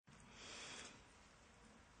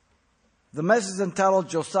The message is entitled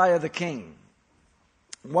Josiah the King.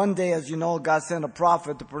 One day, as you know, God sent a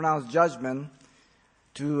prophet to pronounce judgment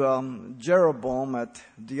to Jeroboam at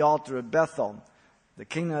the altar at Bethel. The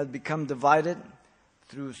kingdom had become divided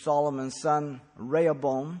through Solomon's son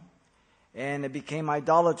Rehoboam, and it became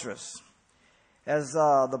idolatrous. As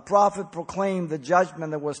the prophet proclaimed the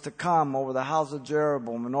judgment that was to come over the house of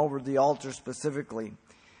Jeroboam and over the altar specifically,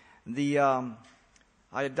 the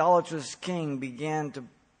idolatrous king began to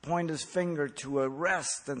point his finger to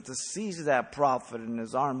arrest and to seize that prophet, and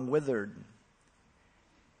his arm withered.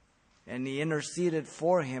 And he interceded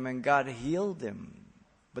for him, and God healed him.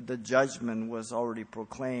 But the judgment was already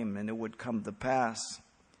proclaimed, and it would come to pass.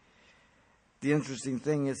 The interesting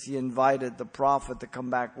thing is he invited the prophet to come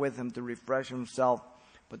back with him to refresh himself.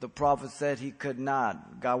 But the prophet said he could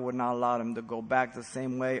not. God would not allow him to go back the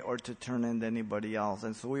same way or to turn into anybody else.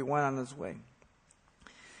 And so he went on his way.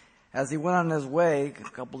 As he went on his way, a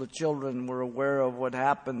couple of children were aware of what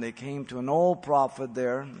happened. They came to an old prophet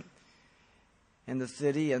there in the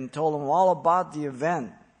city and told him all about the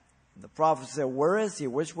event. The prophet said, "Where is he?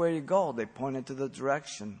 Which way to go?" They pointed to the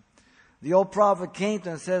direction. The old prophet came to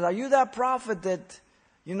him and said, "Are you that prophet that,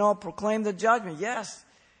 proclaimed the judgment?" "Yes."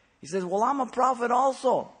 He says, "Well, I'm a prophet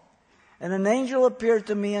also. And an angel appeared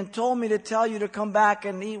to me and told me to tell you to come back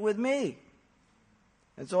and eat with me."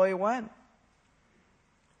 And so he went.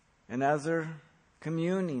 And as they're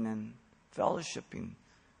communing and fellowshipping,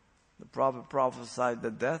 the prophet prophesied the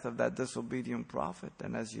death of that disobedient prophet.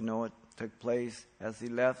 And as you know, it took place as he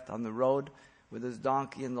left on the road with his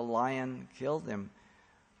donkey, and the lion killed him.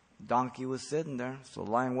 The donkey was sitting there, so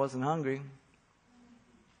the lion wasn't hungry.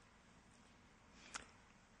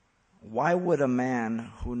 Why would a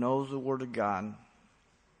man who knows the Word of God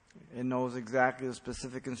and knows exactly the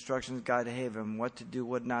specific instructions God gave him, what to do,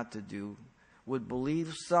 what not to do, would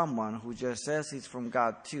believe someone who just says he's from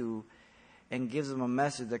God too and gives him a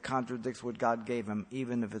message that contradicts what God gave him,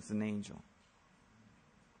 even if it's an angel?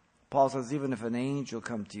 Paul says, even if an angel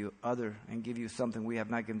come to you and give you something we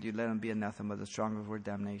have not given to you, let him be anathema, the stronger word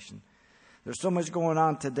damnation. There's so much going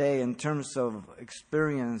on today in terms of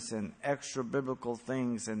experience and extra biblical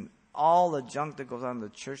things and all the junk that goes on in the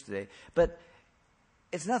church today. But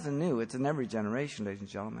it's nothing new. It's in every generation, ladies and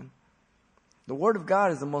gentlemen. The Word of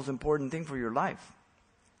God is the most important thing for your life.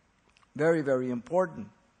 Very, very important.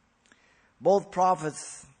 Both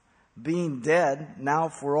prophets being dead now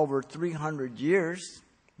for over 300 years,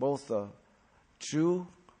 both the true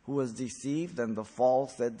who was deceived and the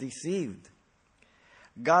false that deceived.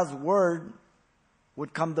 God's Word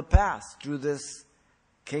would come to pass through this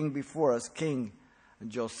king before us, King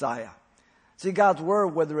Josiah. See, God's Word,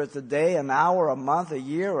 whether it's a day, an hour, a month, a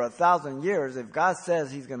year, or 1,000 years, if God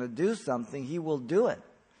says He's going to do something, He will do it.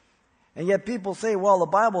 And yet people say, well, the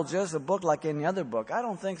Bible's just a book like any other book. I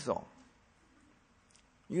don't think so.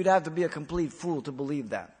 You'd have to be a complete fool to believe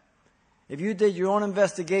that. If you did your own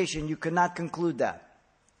investigation, you could not conclude that.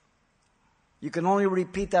 You can only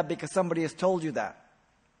repeat that because somebody has told you that.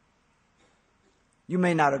 You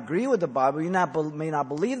may not agree with the Bible, may not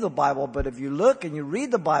believe the Bible, but if you look and you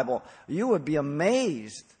read the Bible, you would be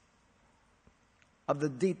amazed of the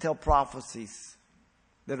detailed prophecies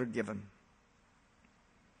that are given.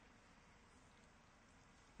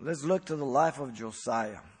 Let's look to the life of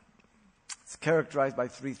Josiah. It's characterized by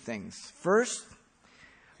three things. First,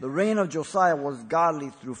 the reign of Josiah was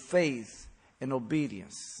godly through faith and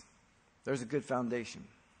obedience. There's a good foundation.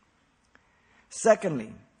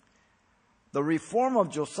 Secondly, the reform of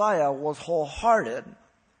Josiah was wholehearted,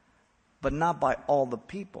 but not by all the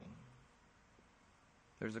people.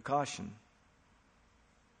 There's a caution.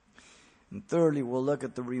 And thirdly, we'll look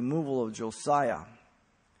at the removal of Josiah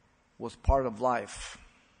was part of life.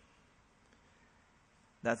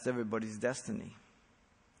 That's everybody's destiny.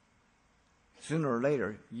 Sooner or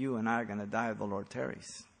later, you and I are going to die if the Lord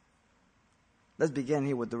tarries. Let's begin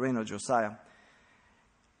here with the reign of Josiah.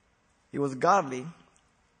 He was godly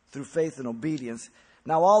through faith and obedience.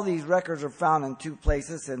 Now, all these records are found in two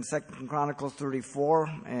places, in 2 Chronicles 34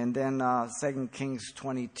 and then 2 Kings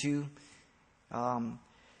 22.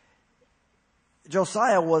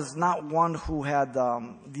 Josiah was not one who had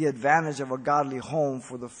the advantage of a godly home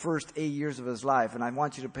for the first 8 years of his life. And I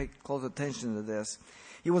want you to pay close attention to this.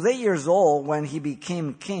 He was 8 years old when he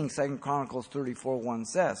became king, 2 Chronicles 34:1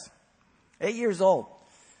 says. 8 years old.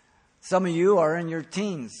 Some of you are in your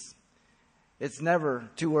teens. It's never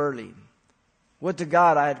too early. Would to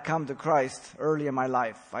God I had come to Christ early in my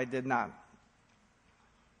life. I did not.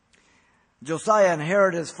 Josiah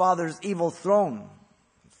inherited his father's evil throne.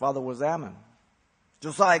 His father was Ammon.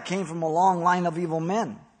 Josiah came from a long line of evil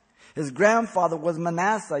men. His grandfather was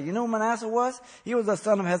Manasseh. You know who Manasseh was? He was the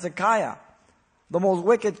son of Hezekiah, the most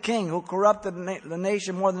wicked king who corrupted the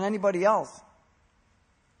nation more than anybody else.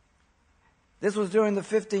 This was during the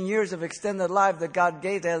 15 years of extended life that God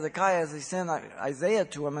gave to Hezekiah as he sent Isaiah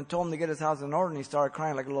to him and told him to get his house in order, and he started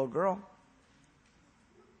crying like a little girl.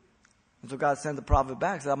 And so God sent the prophet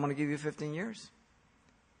back and said, I'm going to give you 15 years.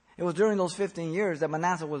 It was during those 15 years that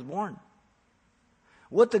Manasseh was born.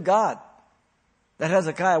 Would to God that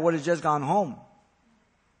Hezekiah would have just gone home.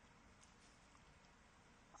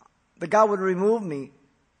 That God would remove me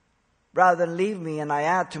rather than leave me and I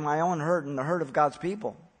add to my own hurt and the hurt of God's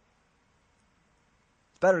people.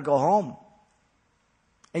 It's better to go home.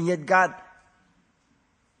 And yet God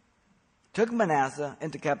took Manasseh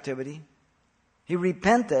into captivity. He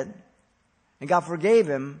repented and God forgave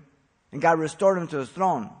him and God restored him to his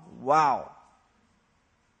throne. Wow.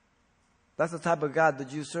 That's the type of God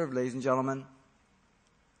that you serve, ladies and gentlemen.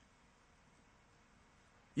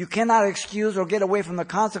 You cannot excuse or get away from the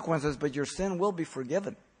consequences, but your sin will be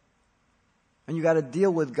forgiven. And you got to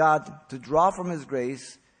deal with God to draw from His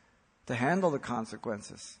grace to handle the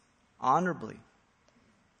consequences honorably,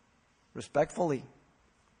 respectfully,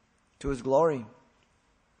 to His glory.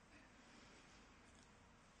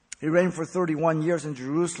 He reigned for 31 years in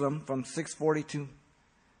Jerusalem from 640 to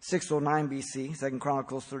 609 BC. 2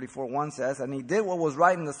 Chronicles 34:1 says, and he did what was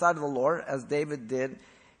right in the sight of the Lord, as David did.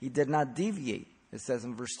 He did not deviate, it says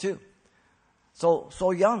in verse 2.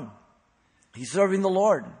 So young. He's serving the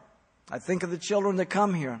Lord. I think of the children that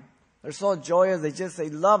come here. They're so joyous. They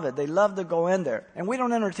love it. They love to go in there. And we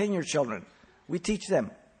don't entertain your children. We teach them.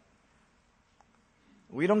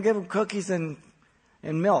 We don't give them cookies and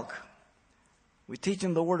milk. We teach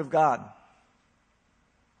them the Word of God.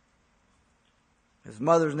 His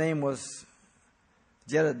mother's name was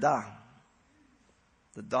Jedidah,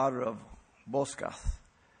 the daughter of Boscath.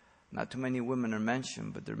 Not too many women are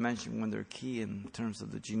mentioned, but they're mentioned when they're key in terms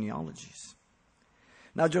of the genealogies.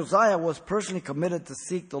 Now Josiah was personally committed to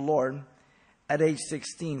seek the Lord at age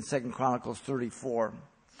 16. 2 Chronicles 34,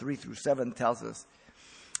 3-7 tells us.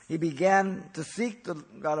 He began to seek the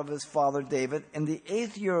God of his father David in the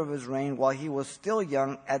 8th year of his reign while he was still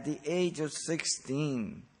young at the age of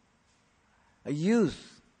 16. A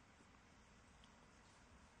youth.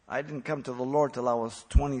 I didn't come to the Lord till I was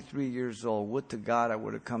 23 years old. Would to God I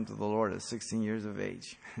would have come to the Lord at 16 years of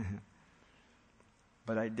age.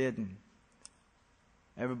 But I didn't.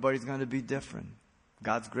 Everybody's going to be different.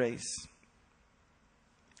 God's grace.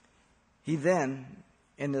 He then,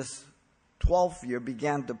 in his 12th year,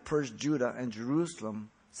 began to purge Judah and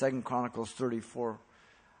Jerusalem. 2 Chronicles 34,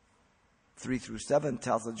 3-7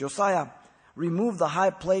 tells us. Josiah removed the high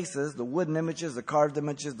places, the wooden images, the carved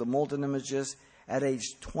images, the molten images, at age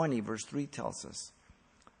 20, verse 3 tells us.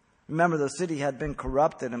 Remember, the city had been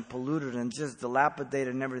corrupted and polluted and just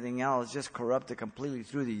dilapidated and everything else, just corrupted completely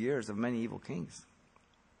through the years of many evil kings.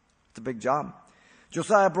 It's a big job.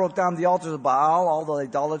 Josiah broke down the altars of Baal, all the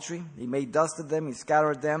idolatry. He made dust of them. He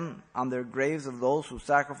scattered them on their graves of those who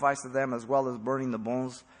sacrificed to them, as well as burning the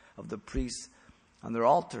bones of the priests on their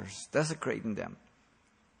altars, desecrating them.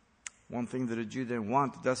 One thing that a Jew didn't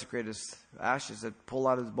want to desecrate his ashes, that pull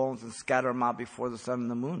out his bones and scatter them out before the sun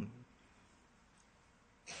and the moon.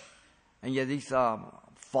 And yet these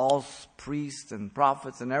false priests and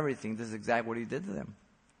prophets and everything, this is exactly what he did to them.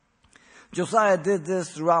 Josiah did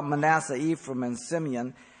this throughout Manasseh, Ephraim, and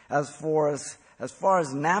Simeon, as far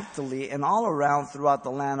as Naphtali, and all around throughout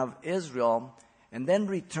the land of Israel, and then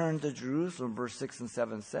returned to Jerusalem, verse 6 and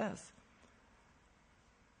 7 says.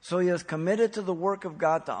 So he is committed to the work of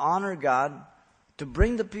God, to honor God, to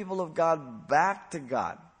bring the people of God back to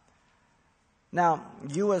God. Now,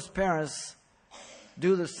 you as parents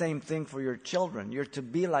do the same thing for your children. You're to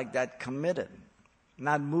be like that, committed,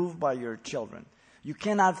 not moved by your children. You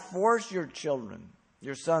cannot force your children,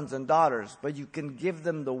 your sons and daughters, but you can give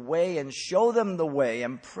them the way and show them the way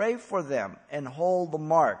and pray for them and hold the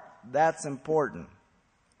mark. That's important.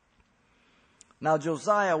 Now,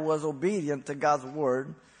 Josiah was obedient to God's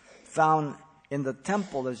word, found in the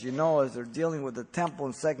temple, as you know, as they're dealing with the temple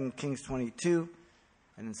in 2 Kings 22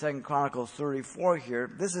 and in 2 Chronicles 34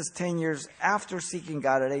 here. This is 10 years after seeking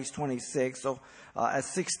God at age 26, so at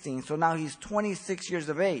 16. So now he's 26 years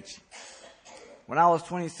of age. When I was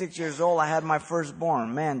 26 years old, I had my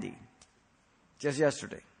firstborn, Mandy, just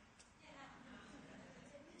yesterday.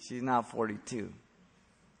 She's now 42.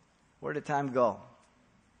 Where did time go?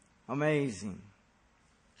 Amazing.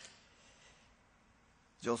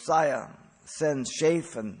 Josiah sends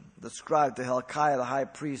Shaphan, the scribe, to Hilkiah, the high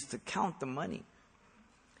priest, to count the money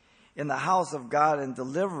in the house of God and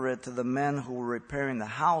deliver it to the men who were repairing the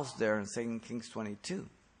house there in 2 Kings 22.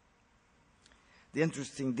 The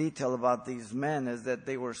interesting detail about these men is that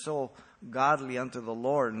they were so godly unto the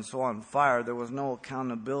Lord and so on fire, there was no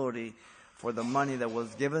accountability for the money that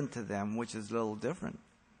was given to them, which is a little different.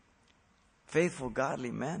 Faithful,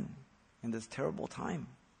 godly men in this terrible time.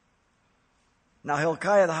 Now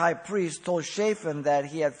Hilkiah the high priest told Shaphan that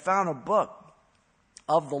he had found a book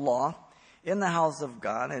of the law in the house of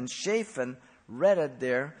God, and Shaphan read it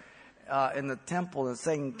there in the temple in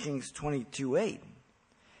 2 Kings 22:8.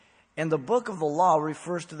 And the book of the law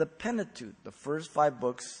refers to the Pentateuch, the first 5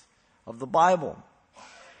 books of the Bible.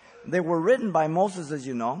 They were written by Moses, as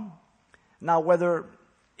you know. Now, whether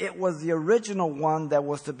it was the original one that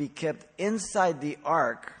was to be kept inside the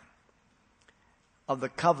ark of the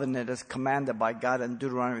covenant as commanded by God in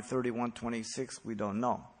Deuteronomy 31:26, we don't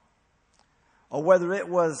know. Or whether it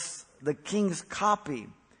was the king's copy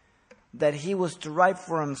that he was to write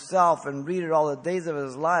for himself and read it all the days of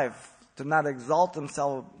his life, to not exalt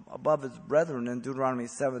himself above his brethren in Deuteronomy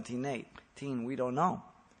 17:18, we don't know.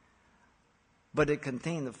 But it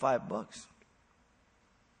contained the 5 books.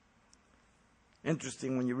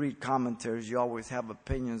 Interesting, when you read commentaries, you always have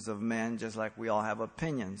opinions of men, just like we all have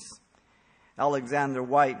opinions. Alexander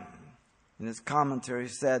White, in his commentary,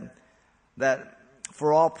 said that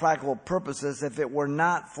for all practical purposes, if it were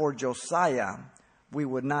not for Josiah, we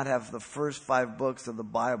would not have the first 5 books of the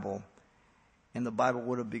Bible, and the Bible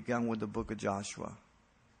would have begun with the book of Joshua.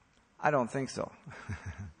 I don't think so.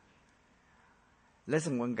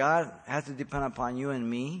 Listen, when God has to depend upon you and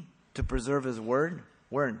me to preserve His word,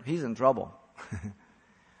 He's in trouble.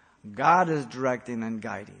 God is directing and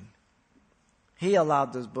guiding. He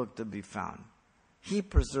allowed this book to be found. He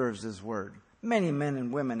preserves His word. Many men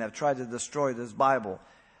and women have tried to destroy this Bible.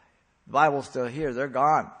 The Bible's still here. They're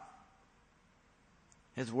gone.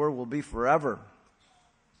 His word will be forever.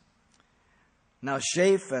 Now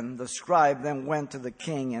Shaphan, the scribe, then went to the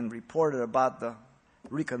king and reported about the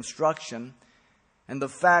reconstruction and the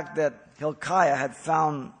fact that Hilkiah had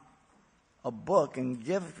found a book and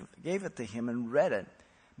gave it to him and read it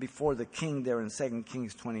before the king there in 2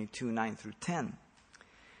 Kings 22:9-10.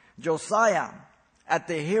 Josiah, at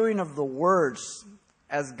the hearing of the words,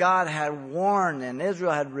 as God had warned and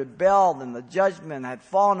Israel had rebelled and the judgment had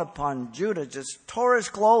fallen upon Judah, just tore his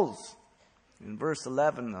clothes. In verse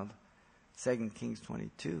 11 of 2 Kings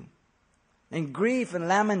 22. In grief and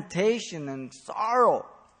lamentation and sorrow,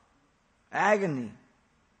 agony.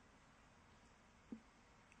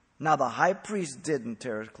 Now the high priest didn't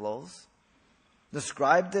tear his clothes. The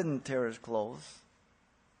scribe didn't tear his clothes.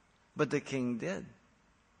 But the king did.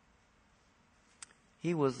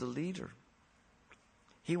 He was the leader.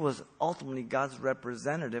 He was ultimately God's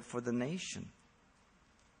representative for the nation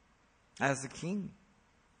as the king.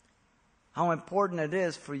 How important it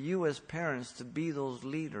is for you as parents to be those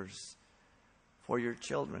leaders for your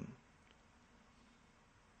children.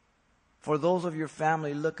 For those of your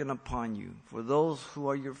family looking upon you. For those who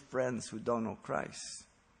are your friends who don't know Christ.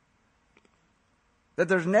 That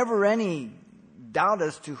there's never any doubt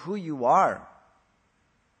as to who you are.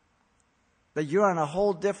 That you're on a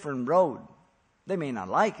whole different road. They may not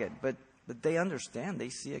like it, but they understand. They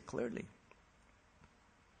see it clearly.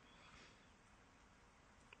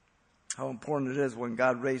 How important it is when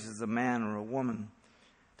God raises a man or a woman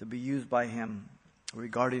to be used by Him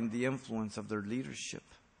regarding the influence of their leadership.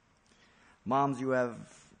 Moms, you have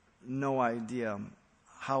no idea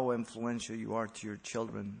how influential you are to your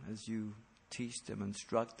children as you teach them,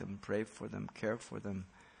 instruct them, pray for them, care for them,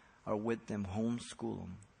 are with them, homeschool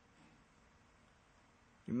them.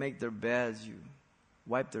 You make their beds, you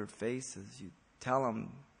wipe their faces, you tell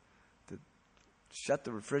them to shut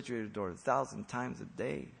the refrigerator door 1,000 times a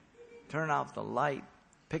day. Turn off the light.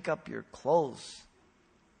 Pick up your clothes.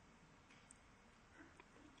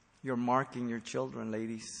 You're marking your children,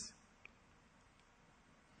 ladies.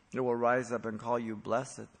 They will rise up and call you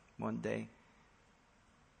blessed one day.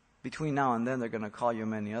 Between now and then, they're going to call you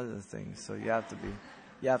many other things. So you have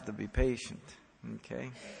to be patient.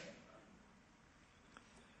 Okay?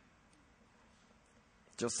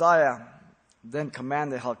 Josiah then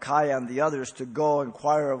commanded Hilkiah and the others to go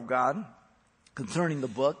inquire of God concerning the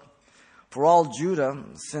book for all Judah,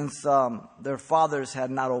 since their fathers had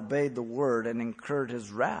not obeyed the word and incurred His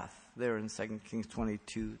wrath. There in 2 Kings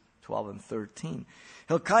 22:12-13.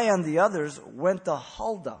 Hilkiah and the others went to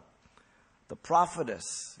Huldah, the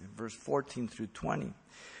prophetess, in verse 14-20.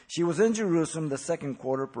 She was in Jerusalem the second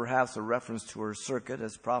quarter, perhaps a reference to her circuit,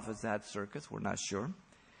 as prophets had circuits, we're not sure.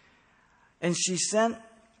 And she sent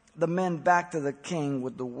the men back to the king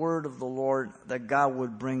with the word of the Lord that God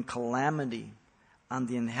would bring calamity on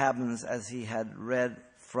the inhabitants, as he had read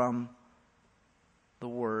from the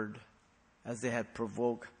word, as they had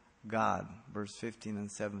provoked God, verse 15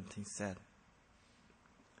 and 17 said.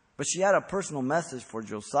 But she had a personal message for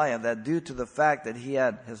Josiah, that due to the fact that he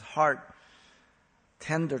had his heart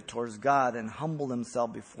tender towards God and humbled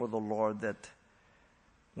himself before the Lord, that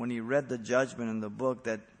when he read the judgment in the book,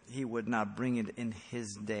 that he would not bring it in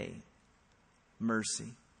his day.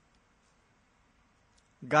 Mercy.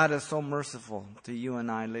 God is so merciful to you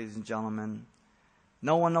and I, ladies and gentlemen.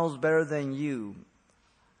 No one knows better than you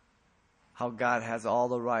how God has all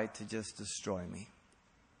the right to just destroy me.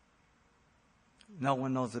 No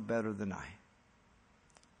one knows it better than I.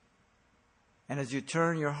 And as you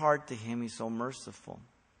turn your heart to Him, He's so merciful.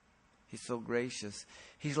 He's so gracious.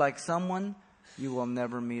 He's like someone you will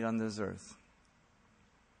never meet on this earth.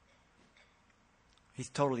 He's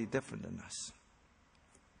totally different than us.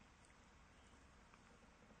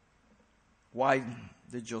 Why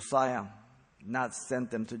did Josiah not send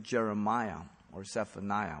them to Jeremiah or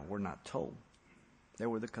Zephaniah? We're not told. They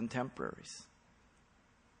were the contemporaries.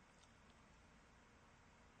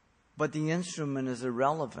 But the instrument is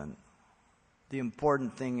irrelevant. The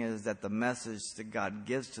important thing is that the message that God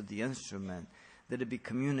gives to the instrument, that it be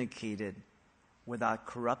communicated without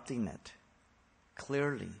corrupting it.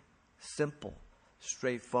 Clearly, simple,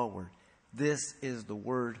 straightforward. This is the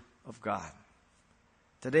Word of God.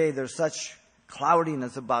 Today there's such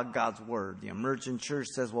cloudiness about God's Word. The emergent church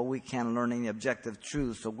says, well, we can't learn any objective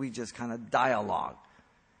truth, so we just kind of dialogue.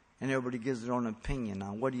 And everybody gives their own opinion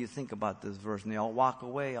on what do you think about this verse. And they all walk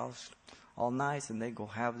away all nice, and they go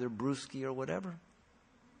have their brewski or whatever.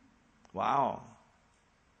 Wow.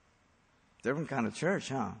 Different kind of church,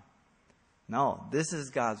 huh? No, this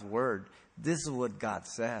is God's Word. This is what God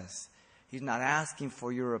says. He's not asking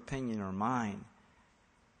for your opinion or mine.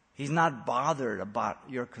 He's not bothered about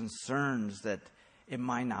your concerns that it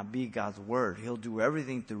might not be God's Word. He'll do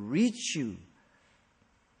everything to reach you.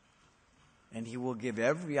 And He will give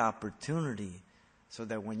every opportunity so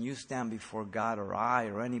that when you stand before God or I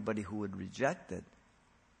or anybody who would reject it,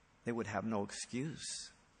 they would have no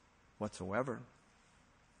excuse whatsoever.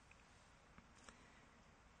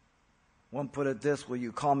 One put it this way: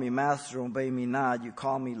 you call me master, obey me not. You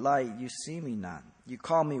call me light, you see me not. You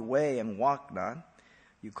call me way and walk not.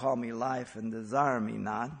 You call me life and desire me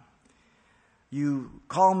not. You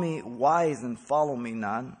call me wise and follow me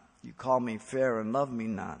not. You call me fair and love me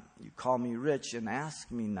not. You call me rich and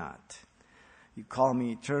ask me not. You call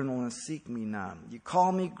me eternal and seek me not. You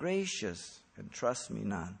call me gracious and trust me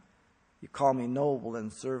not. You call me noble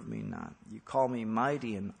and serve me not. You call me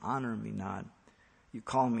mighty and honor me not. You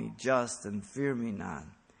call me just and fear me not.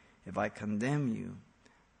 If I condemn you,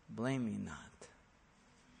 blame me not.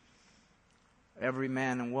 Every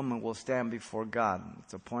man and woman will stand before God.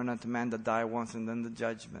 It's appointed unto man to die once and then the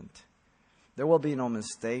judgment. There will be no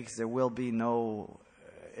mistakes. There will be no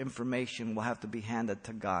information will have to be handed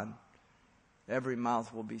to God. Every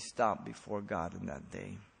mouth will be stopped before God in that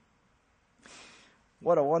day.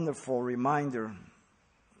 What a wonderful reminder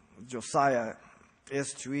Josiah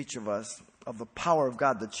is to each of us of the power of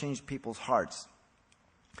God to change people's hearts,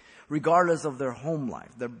 regardless of their home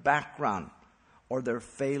life, their background, or their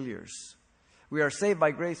failures. We are saved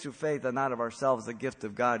by grace through faith and not of ourselves, the gift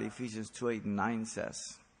of God, Ephesians 2:8 and 9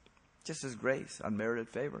 says. Just as grace, unmerited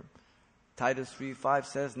favor. Titus 3:5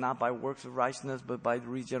 says, not by works of righteousness, but by the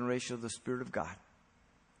regeneration of the Spirit of God.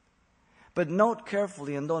 But note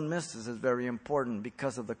carefully, and don't miss this, it's very important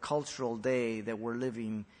because of the cultural day that we're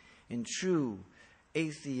living in, true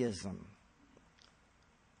atheism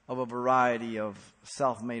of a variety of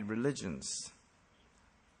self-made religions.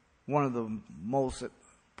 One of the most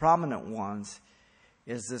prominent ones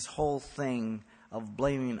is this whole thing of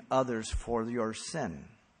blaming others for your sin.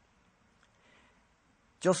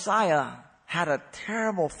 Josiah had a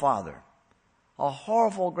terrible father, a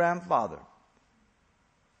horrible grandfather,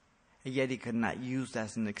 and yet he could not use that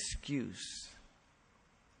as an excuse.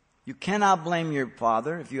 You cannot blame your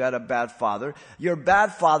father if you had a bad father. Your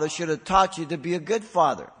bad father should have taught you to be a good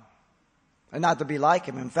father and not to be like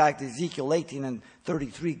him. In fact, Ezekiel 18 and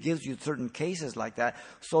 33 gives you certain cases like that.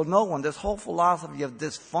 So no one, this whole philosophy of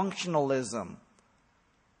dysfunctionalism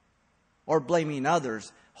or blaming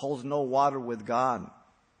others holds no water with God.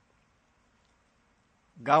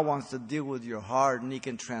 God wants to deal with your heart and He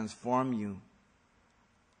can transform you.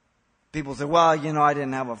 People say, well, I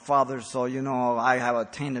didn't have a father, so, I have a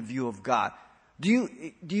tainted view of God. Do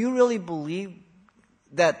you really believe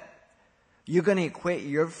that you're going to equate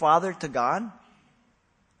your father to God?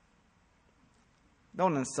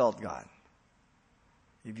 Don't insult God.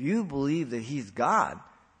 If you believe that He's God,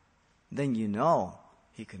 then you know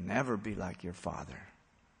He can never be like your father.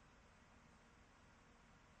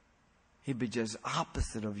 He'd be just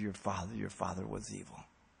opposite of your father. Your father was evil.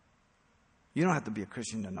 You don't have to be a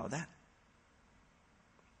Christian to know that.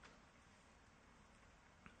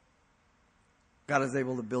 God is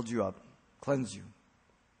able to build you up, cleanse you,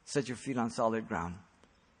 set your feet on solid ground.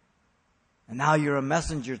 And now you're a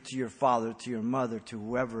messenger to your father, to your mother, to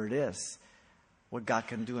whoever it is, what God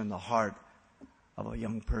can do in the heart of a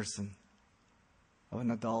young person, of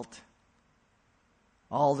an adult.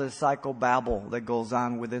 All this psychobabble that goes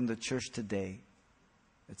on within the church today,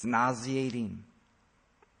 it's nauseating.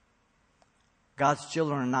 God's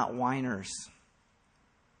children are not whiners.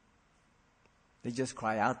 They just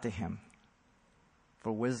cry out to Him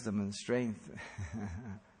for wisdom and strength.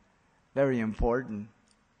 Very important.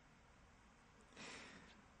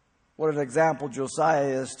 What an example Josiah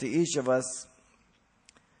is to each of us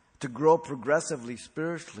to grow progressively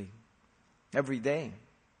spiritually every day.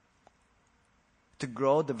 To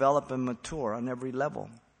grow, develop, and mature on every level.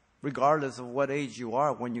 Regardless of what age you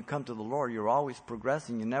are, when you come to the Lord, you're always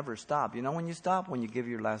progressing. You never stop. You know when you stop? When you give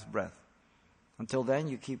your last breath. Until then,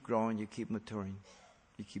 you keep growing, you keep maturing,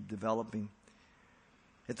 you keep developing.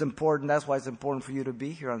 It's important. That's why it's important for you to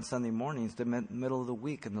be here on Sunday mornings, the middle of the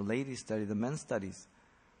week, in the ladies' study, the men's studies.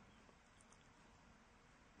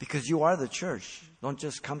 Because you are the church. Don't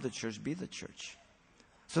just come to church, be the church.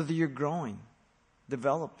 So that you're growing,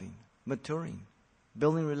 developing, maturing,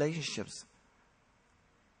 building relationships.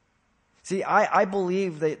 See, I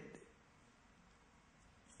believe that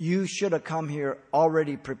you should have come here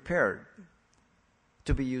already prepared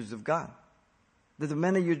to be used of God. That the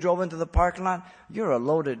minute you drove into the parking lot, you're a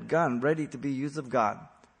loaded gun, ready to be used of God.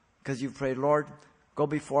 Because you've prayed, Lord, go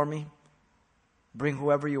before me. Bring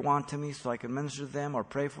whoever you want to me so I can minister to them or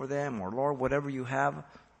pray for them. Or, Lord, whatever you have.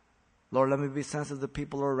 Lord, let me be sensitive to the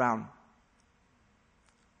people around.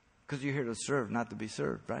 Because you're here to serve, not to be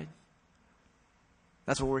served, right?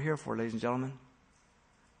 That's what we're here for, ladies and gentlemen.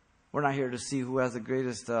 We're not here to see who has the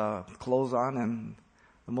greatest clothes on and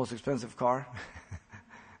the most expensive car.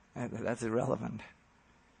 That's irrelevant.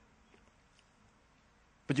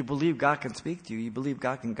 But you believe God can speak to you. You believe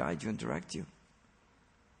God can guide you and direct you.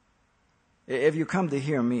 If you come to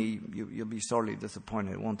hear me, you'll be sorely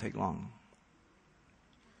disappointed. It won't take long.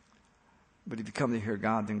 But if you come to hear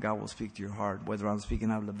God, then God will speak to your heart. Whether I'm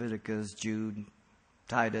speaking out of Leviticus, Jude,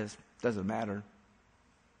 Titus, doesn't matter.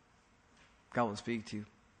 God will speak to you.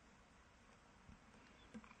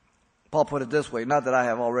 Paul put it this way, not that I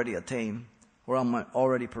have already attained, or I'm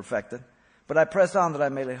already perfected, but I press on that I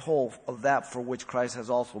may lay hold of that for which Christ has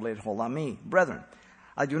also laid hold on me. Brethren,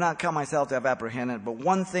 I do not count myself to have apprehended, but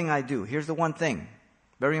one thing I do. Here's the one thing.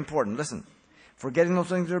 Very important. Listen. Forgetting those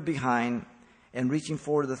things that are behind and reaching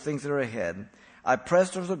forward to the things that are ahead, I press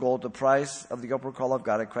towards the goal, the prize of the upward call of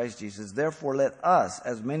God at Christ Jesus. Therefore, let us,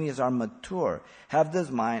 as many as are mature, have this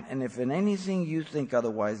mind, and if in anything you think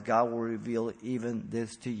otherwise, God will reveal even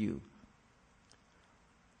this to you.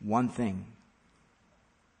 One thing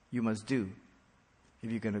you must do if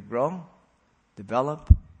you're going to grow,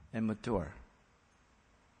 develop, and mature.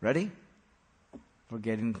 Ready?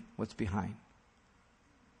 Forgetting what's behind.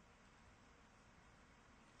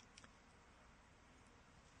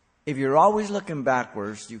 If you're always looking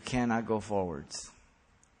backwards, you cannot go forwards.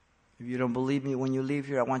 If you don't believe me when you leave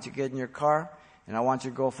here, I want you to get in your car and I want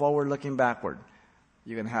you to go forward looking backward.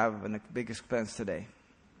 You're going to have a big expense today.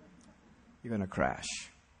 You're going to crash.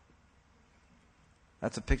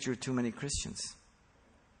 That's a picture of too many Christians.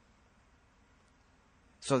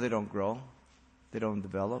 So they don't grow, they don't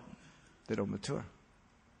develop, they don't mature.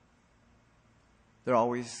 They're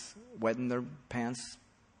always wetting their pants,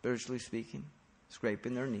 spiritually speaking,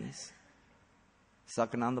 scraping their knees,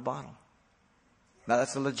 sucking on the bottle. Now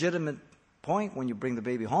that's a legitimate point when you bring the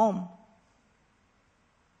baby home.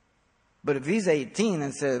 But if he's 18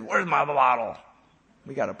 and says, "Where's my bottle?"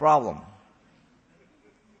 we got a problem.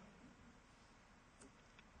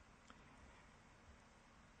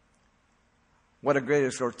 What a great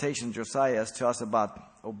exhortation Josiah has to us about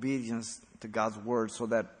obedience to God's word so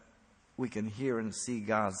that we can hear and see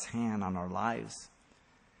God's hand on our lives.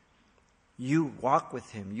 You walk with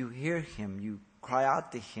Him. You hear Him. You cry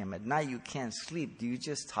out to Him. At night you can't sleep. Do you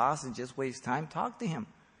just toss and just waste time? Talk to Him.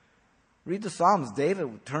 Read the Psalms. David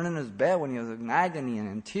would turn in his bed when he was in agony and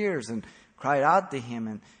in tears and cried out to Him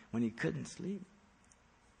and when he couldn't sleep.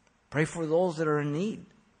 Pray for those that are in need.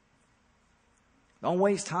 Don't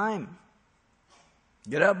waste time.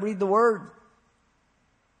 Get up, read the Word.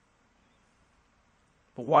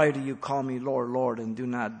 But why do you call me Lord, Lord, and do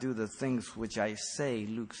not do the things which I say?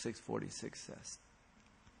 Luke 6:46 says.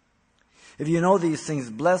 If you know these things,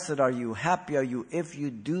 blessed are you, happy are you if you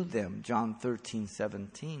do them. John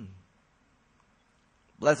 13:17.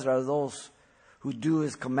 Blessed are those who do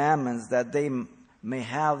His commandments, that they may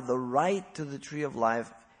have the right to the tree of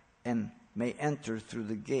life and may enter through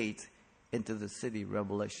the gate into the city,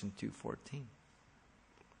 Revelation 2:14.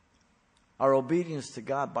 Our obedience to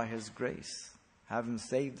God by His grace, having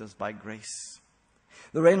saved us by grace.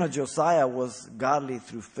 The reign of Josiah was godly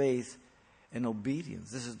through faith and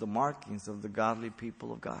obedience. This is the markings of the godly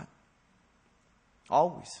people of God.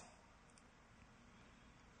 Always.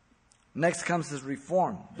 Next comes his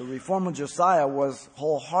reform. The reform of Josiah was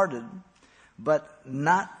wholehearted, but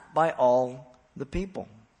not by all the people.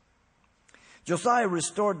 Josiah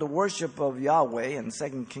restored the worship of Yahweh in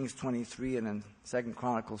 2 Kings 23 and in 2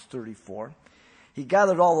 Chronicles 34. He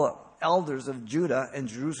gathered all the elders of Judah and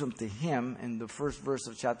Jerusalem to him in the first verse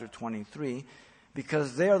of chapter 23,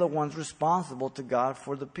 because they are the ones responsible to God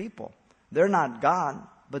for the people. They're not God,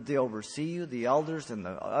 but they oversee you. The elders and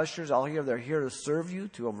the ushers, all here, they're here to serve you,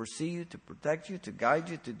 to oversee you, to protect you, to guide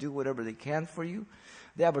you, to do whatever they can for you.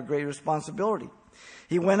 They have a great responsibility.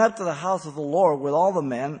 He went up to the house of the Lord with all the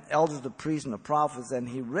men, elders, the priests, and the prophets, and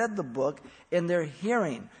he read the book in their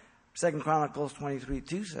hearing. 2 Chronicles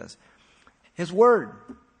 23:2 says, His word.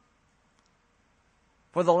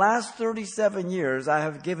 For the last 37 years, I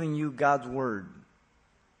have given you God's word.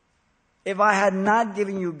 If I had not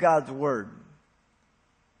given you God's word,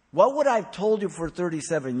 what would I have told you for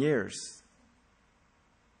 37 years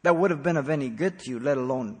that would have been of any good to you, let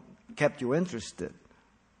alone kept you interested?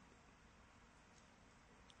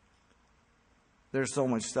 There's so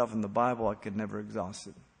much stuff in the Bible I could never exhaust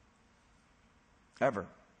it. Ever.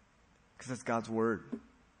 Because it's God's word.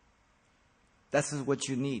 This is what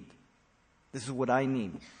you need. This is what I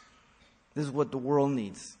need. This is what the world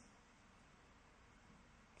needs.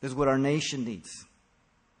 This is what our nation needs.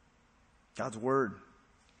 God's word.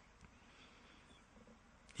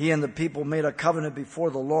 He and the people made a covenant before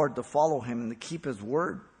the Lord to follow him and to keep his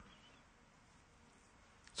word.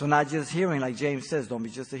 So not just hearing, like James says, don't be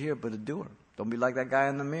just a hearer, but a doer. Don't be like that guy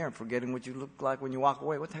in the mirror, forgetting what you look like when you walk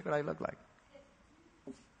away. What the heck would I look like?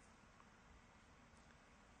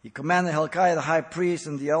 He commanded Hilkiah the high priest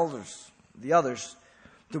and the others,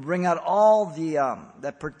 to bring out all the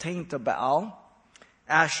that pertain to Baal,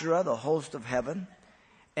 Asherah, the host of heaven,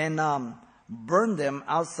 and burn them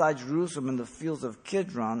outside Jerusalem in the fields of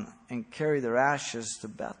Kidron, and carry their ashes to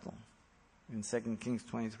Bethel. In 2 Kings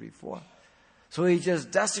 23:4. So he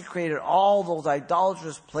just desecrated all those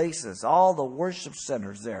idolatrous places, all the worship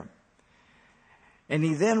centers there. And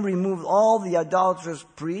he then removed all the idolatrous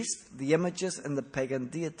priests, the images, and the pagan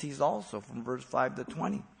deities also, from verse 5 to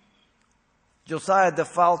 20. Josiah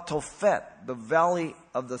defiled Tophet, the valley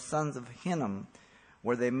of the sons of Hinnom,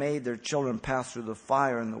 where they made their children pass through the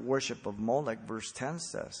fire in the worship of Molech, verse 10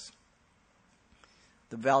 says.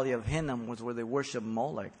 The valley of Hinnom was where they worshiped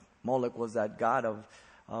Molech. Molech was that god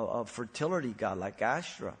of fertility god, like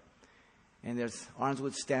Asherah. And their arms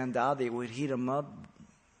would stand out, they would heat them up,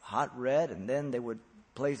 hot red, and then they would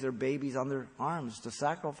place their babies on their arms to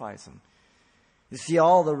sacrifice them. You see,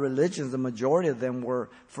 all the religions, the majority of them were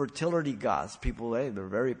fertility gods. People, they're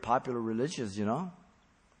very popular religions, you know.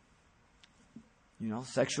 You know,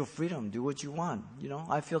 sexual freedom, do what you want. You know,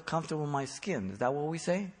 I feel comfortable in my skin. Is that what we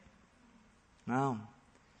say? No.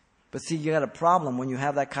 But see, you got a problem when you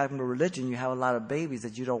have that kind of religion. You have a lot of babies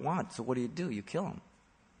that you don't want. So what do? You kill them.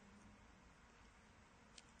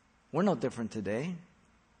 We're no different today.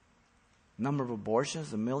 Number of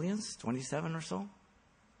abortions, the millions, 27 or so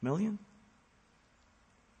million.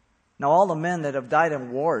 Now, all the men that have died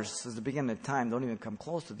in wars since the beginning of time don't even come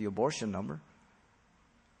close to the abortion number.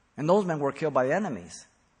 And those men were killed by enemies.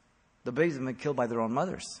 The babies have been killed by their own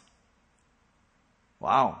mothers.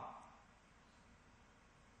 Wow.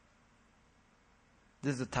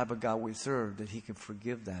 This is the type of God we serve, that he can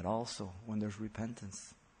forgive that also when there's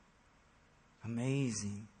repentance.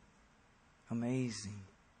 Amazing. Amazing.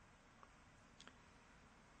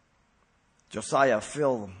 Josiah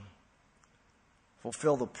fulfilled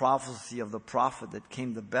the prophecy of the prophet that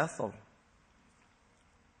came to Bethel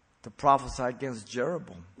to prophesy against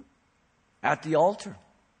Jeroboam at the altar.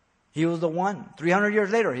 He was the one. 300 years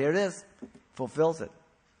later, here it is. Fulfills it.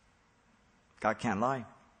 God can't lie.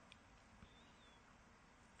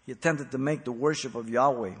 He attempted to make the worship of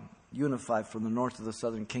Yahweh unified from the north to the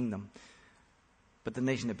southern kingdom. But the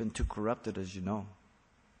nation had been too corrupted, as you know.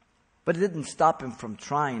 But it didn't stop him from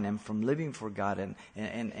trying and from living for God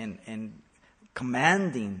and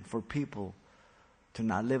commanding for people to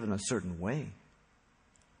not live in a certain way.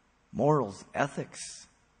 Morals, ethics,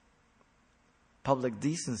 public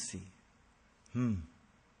decency.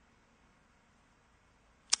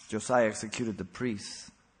 Josiah executed the priests.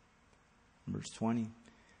 Verse 20.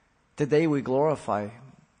 Today we glorify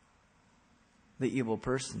the evil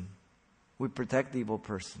person. We protect the evil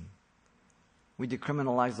person. We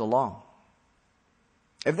decriminalize the law.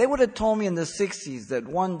 If they would have told me in the 60s that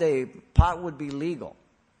one day pot would be legal,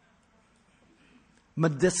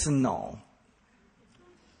 medicinal,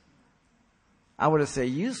 I would have said,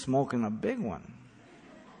 you smoking a big one.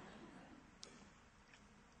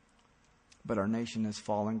 But our nation has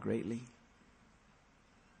fallen greatly.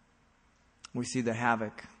 We see the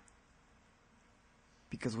havoc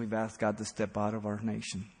because we've asked God to step out of our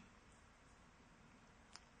nation.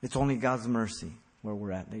 It's only God's mercy where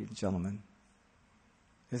we're at, ladies and gentlemen.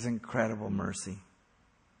 His incredible mercy.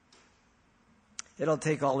 It'll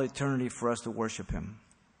take all eternity for us to worship Him.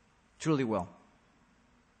 Truly will.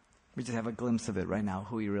 We just have a glimpse of it right now,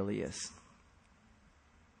 who He really is.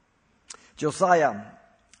 Josiah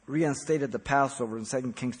reinstated the Passover in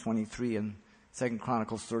 2 Kings 23 and 2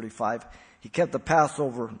 Chronicles 35. He kept the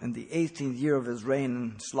Passover in the 18th year of his reign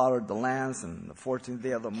and slaughtered the lambs on the 14th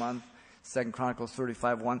day of the month. 2 Chronicles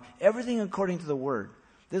 35:1. Everything according to the Word.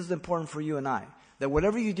 This is important for you and I. That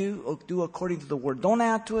whatever you do according to the Word. Don't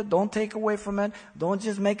add to it. Don't take away from it. Don't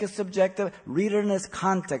just make it subjective. Read it in its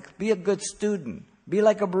context. Be a good student. Be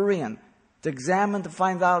like a Berean. To examine, to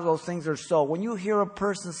find out if those things are so. When you hear a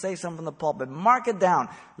person say something in the pulpit, mark it down.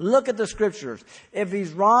 Look at the Scriptures. If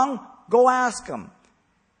he's wrong, go ask him.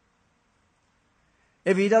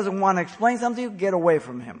 If he doesn't want to explain something to you, get away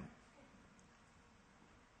from him.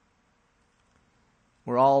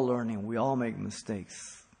 We're all learning. We all make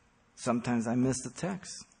mistakes. Sometimes I miss the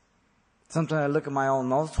text. Sometimes I look at my own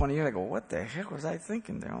notes 20 years ago. What the heck was I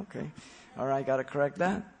thinking there? Okay. All right, got to correct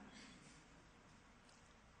that.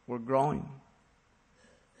 We're growing.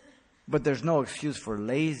 But there's no excuse for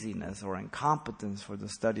laziness or incompetence for the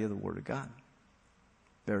study of the Word of God.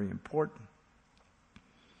 Very important.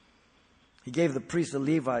 He gave the priests, the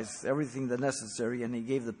Levites, everything the necessary, and He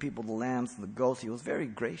gave the people the lambs and the goats. He was very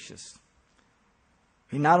gracious.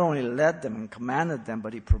 He not only led them and commanded them,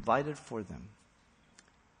 but He provided for them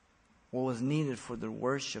what was needed for their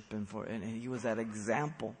worship, and He was that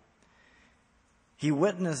example. He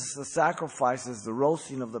witnessed the sacrifices, the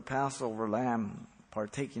roasting of the Passover lamb,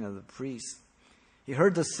 partaking of the priests. He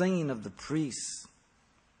heard the singing of the priests.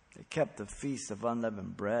 They kept the feast of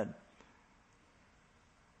unleavened bread.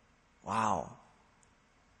 Wow.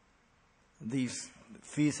 These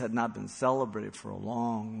feasts had not been celebrated for a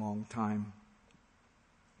long, long time.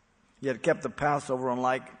 He had kept the Passover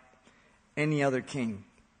unlike any other king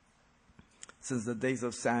since the days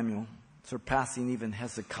of Samuel, surpassing even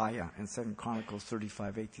Hezekiah in 2 Chronicles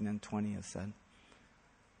 35, 18 and 20 has said.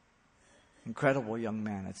 Incredible young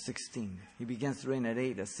man at 16. He begins to reign at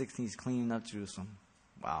 8. At 16, he's cleaning up Jerusalem.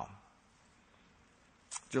 Wow.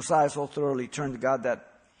 Josiah so thoroughly turned to God that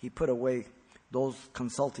he put away those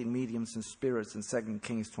consulting mediums and spirits in 2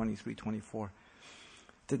 Kings 23, 24.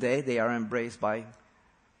 Today, they are embraced by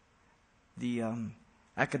the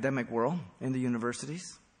academic world in the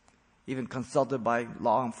universities, even consulted by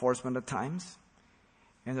law enforcement at times,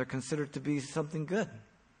 and they're considered to be something good.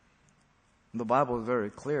 The Bible is very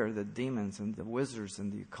clear that demons and the wizards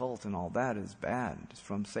and the occult and all that is bad. It's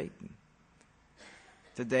from Satan.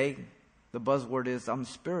 Today, the buzzword is, I'm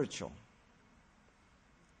spiritual.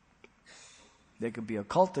 They could be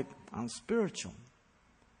occultic, I'm spiritual,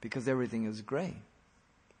 because everything is gray.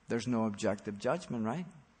 There's no objective judgment, right?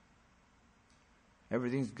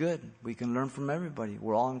 Everything's good. We can learn from everybody.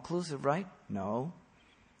 We're all inclusive, right? No.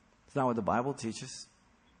 It's not what the Bible teaches.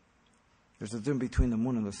 There's a difference between the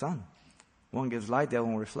moon and the sun. One gives light, the other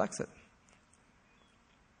one reflects it.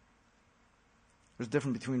 There's a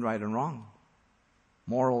difference between right and wrong.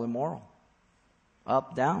 Moral, immoral.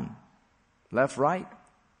 Up, down. Left, right.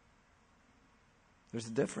 There's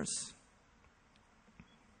a difference.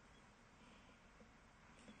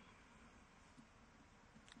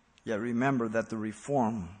 Yet remember that the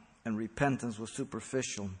reform and repentance was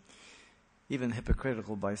superficial, even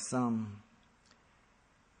hypocritical by some.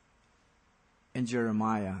 And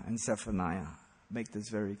Jeremiah and Zephaniah make this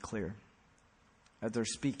very clear, that they're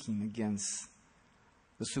speaking against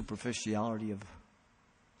the superficiality of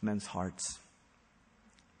men's hearts.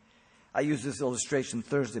 I used this illustration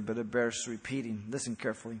Thursday, but it bears repeating. Listen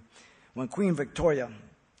carefully. When Queen Victoria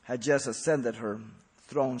had just ascended her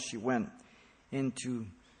throne, she went into,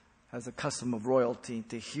 as a custom of royalty,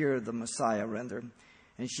 to hear the Messiah render.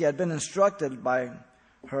 And she had been instructed by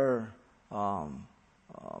her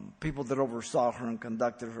people that oversaw her and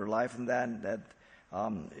conducted her life, and that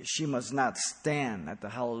she must not stand at the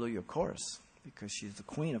Hallelujah chorus, because she's the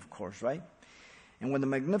queen, of course, right? And when the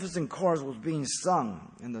magnificent chorus was being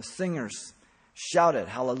sung, and the singers shouted,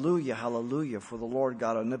 Hallelujah, Hallelujah, for the Lord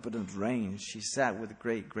God omnipotent reigns, she sat with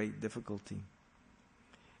great, great difficulty.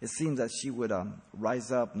 it seems that she would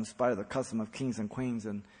rise up in spite of the custom of kings and queens.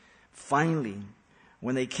 And finally,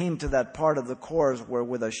 when they came to that part of the chorus where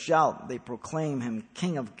with a shout they proclaim him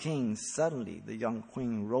King of Kings, suddenly the young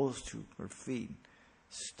queen rose to her feet,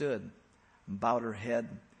 stood, and bowed her head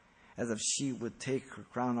as if she would take her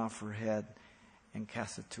crown off her head and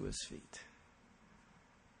cast it to his feet.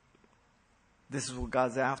 This is what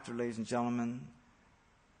God's after, ladies and gentlemen,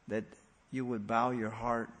 that you would bow your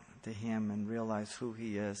heart to him and realize who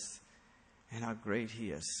he is and how great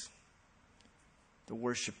he is, to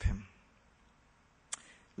worship him.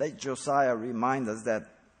 Let Josiah remind us that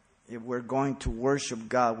if we're going to worship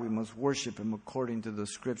God, we must worship him according to the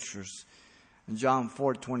scriptures. In John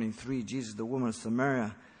 4:23, Jesus, the woman of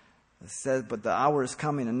Samaria, says, "But the hour is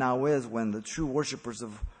coming, and now is, when the true worshipers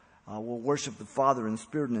will worship the Father in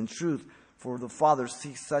spirit and in truth, for the Father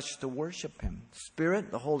seeks such to worship him." Spirit,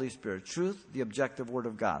 the Holy Spirit. Truth, the objective word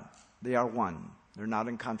of God. They are one. They're not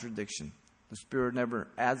in contradiction. The Spirit never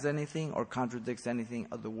adds anything or contradicts anything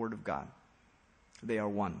of the word of God. They are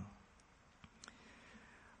one.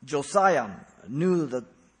 Josiah knew that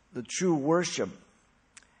the true worship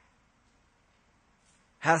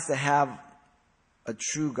has to have a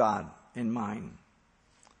true God in mind,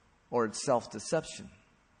 or it's self-deception.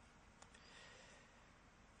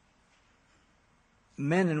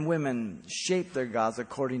 Men and women shape their gods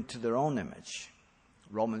according to their own image.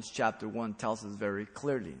 Romans chapter 1 tells us very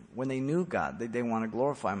clearly. When they knew God, they didn't want to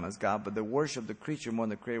glorify him as God, but they worshiped the creature more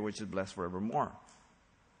than the Creator, which is blessed forevermore.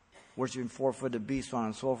 Worshiping four-footed beasts, so on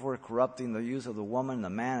and so forth, corrupting the use of the woman and the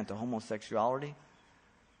man into homosexuality.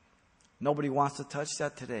 Nobody wants to touch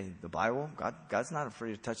that today. The Bible, God's not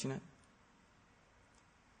afraid of touching it.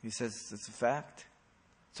 He says it's a fact.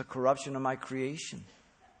 It's a corruption of my creation.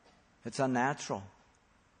 It's unnatural.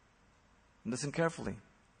 Listen carefully.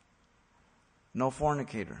 No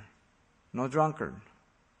fornicator, no drunkard,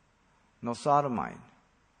 no sodomite,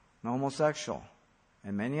 no homosexual,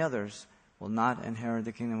 and many others will not inherit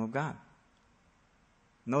the kingdom of God.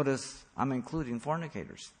 Notice I'm including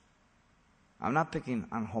fornicators. I'm not picking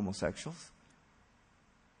on homosexuals.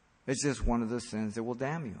 It's just one of the sins that will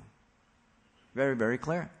damn you. Very, very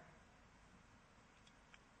clear.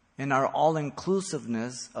 In our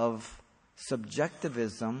all-inclusiveness of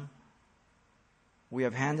subjectivism, we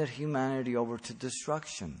have handed humanity over to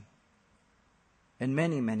destruction in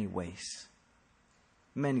many, many ways.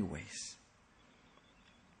 Many ways.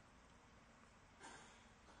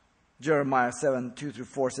 Jeremiah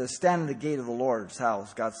 7:2-4 says, "Stand in the gate of the Lord's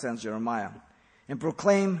house," God sends Jeremiah, "and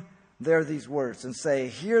proclaim there these words, and say,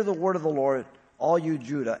 Hear the word of the Lord, all you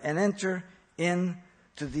Judah, and enter in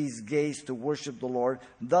to these gates to worship the Lord.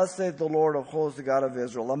 Thus saith the Lord of hosts, the God of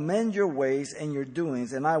Israel, amend your ways and your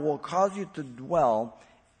doings, and I will cause you to dwell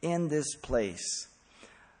in this place.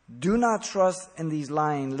 Do not trust in these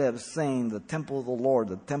lying lips, saying, the temple of the Lord,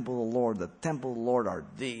 the temple of the Lord, the temple of the Lord are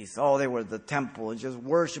these." Oh, they were the temple, and just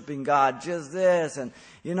worshiping God, just this. And,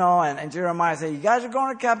 and Jeremiah said, "You guys are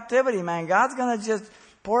going to captivity, man. God's going to just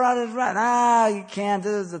pour out his wrath." You can't.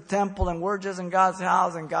 This is the temple, and we're just in God's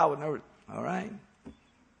house, and God would never. All right.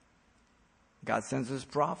 God sends his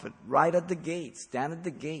prophet right at the gate, stand at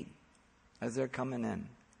the gate as they're coming in.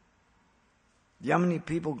 Do you know how many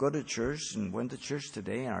people go to church and went to church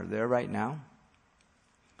today and are there right now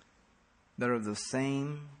that are the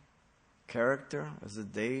same character as the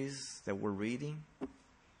days that we're reading?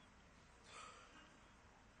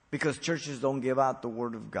 Because churches don't give out the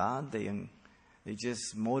Word of God. They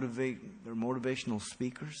just motivate. They're motivational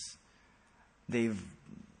speakers. They've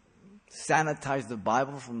sanitized the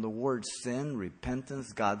Bible from the word sin,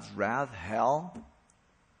 repentance, God's wrath, hell,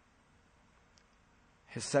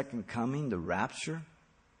 his second coming, the rapture,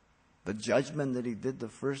 the judgment that he did the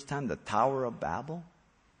first time, the Tower of Babel.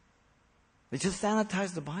 They just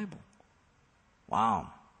sanitized the Bible.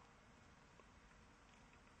 Wow.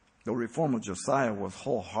 The reform of Josiah was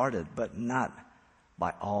wholehearted, but not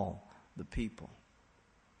by all the people.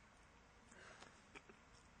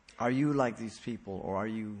 Are you like these people, or are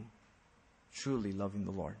you truly loving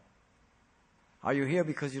the Lord? Are you here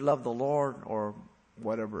because you love the Lord, or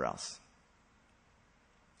whatever else?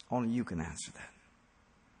 Only you can answer that.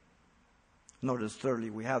 Notice thirdly,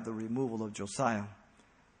 we have the removal of Josiah.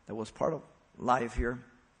 That was part of life here.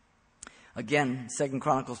 Again, 2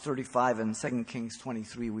 Chronicles 35 and 2 Kings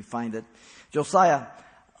 23, we find it. Josiah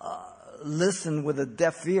listened with a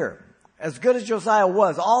deaf ear. As good as Josiah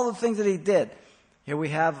was, all the things that he did, here we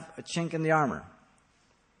have a chink in the armor.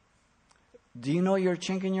 Do you know your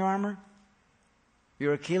chink in your armor?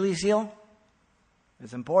 Your Achilles heel?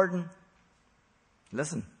 It's important.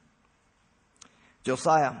 Listen.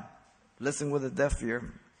 Josiah listened with a deaf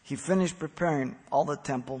ear. he finished preparing all the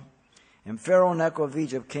temple, and Pharaoh Necho of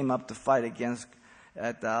Egypt came up to fight against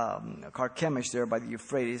at Carchemish there by the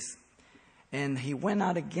Euphrates, and he went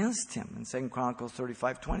out against him in 2 Chronicles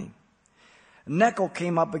 35:20. Necho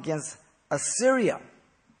came up against Assyria,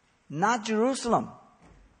 not Jerusalem.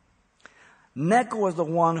 Necho was the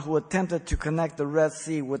one who attempted to connect the Red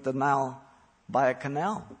Sea with the Nile by a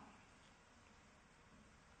canal.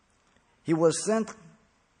 He was sent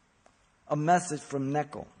a message from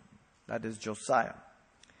Necho, that is Josiah,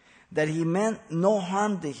 that he meant no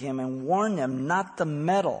harm to him and warned him not to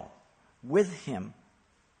meddle with him,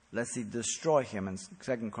 lest he destroy him in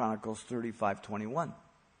 2 Chronicles 35:21.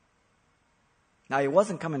 Now, he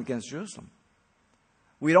wasn't coming against Jerusalem.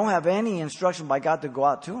 We don't have any instruction by God to go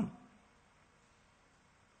out to him.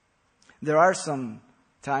 There are some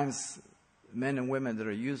times men and women that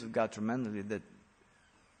are used of God tremendously that,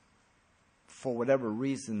 for whatever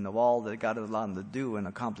reason of all that God has allowed them to do and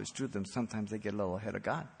accomplish through them, sometimes they get a little ahead of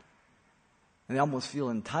God. And they almost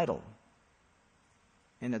feel entitled.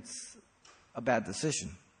 And it's a bad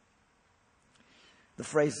decision. The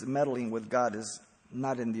phrase meddling with God is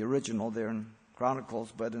not in the original there in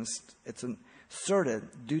Chronicles, but it's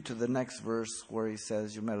inserted due to the next verse where he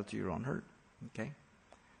says, you meddle to your own hurt. Okay?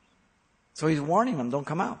 So he's warning them, don't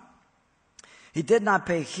come out. He did not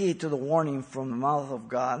pay heed to the warning from the mouth of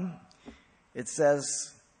God. It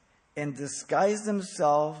says, and disguised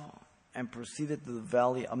himself and proceeded to the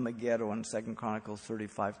valley of Megiddo in 2 Chronicles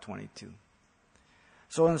 35:22.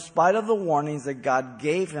 So in spite of the warnings that God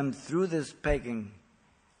gave him through this pagan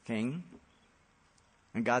king,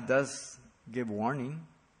 and God does give warning,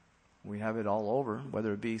 we have it all over,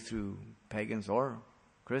 whether it be through pagans or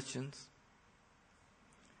Christians.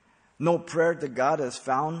 No prayer to God is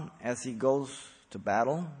found as he goes to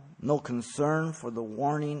battle. No concern for the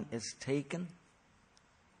warning is taken.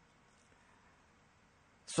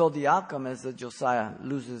 So the outcome is that Josiah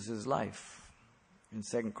loses his life in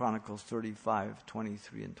 2 Chronicles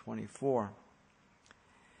 35:23 and 24.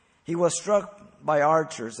 He was struck by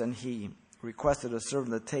archers, and he requested a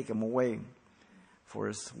servant to take him away, for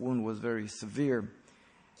his wound was very severe.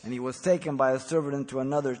 And he was taken by a servant into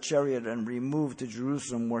another chariot and removed to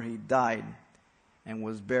Jerusalem, where he died and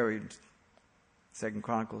was buried. 2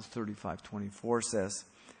 Chronicles 35:24 says.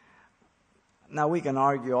 Now we can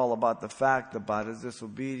argue all about the fact about his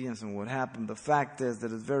disobedience and what happened. The fact is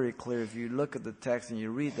that it's very clear. If you look at the text and you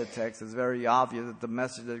read the text, it's very obvious that the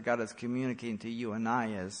message that God is communicating to you and I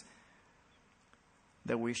is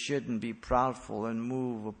that we shouldn't be proudful and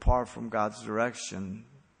move apart from God's direction,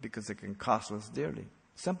 because it can cost us dearly.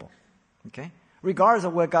 Simple. Okay? Regardless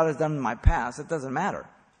of what God has done in my past, it doesn't matter.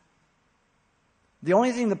 The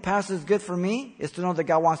only thing the past is good for me is to know that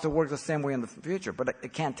God wants to work the same way in the future, but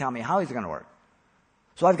it can't tell me how he's going to work.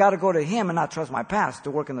 So I've got to go to him and not trust my past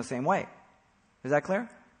to work in the same way. Is that clear?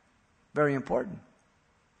 Very important.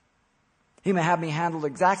 He may have me handle the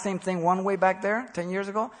exact same thing one way back there 10 years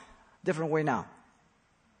ago, different way now.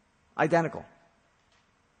 Identical.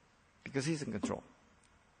 Because he's in control.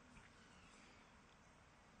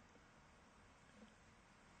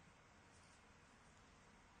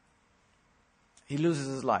 He loses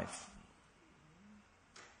his life.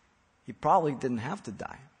 He probably didn't have to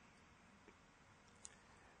die.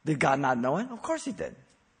 Did God not know it? Of course he did.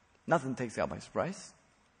 Nothing takes God by surprise.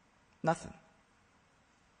 Nothing.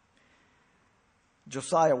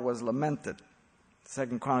 Josiah was lamented.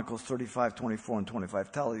 2 Chronicles 35:24 and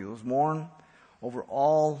 25 tell you, he was mourned over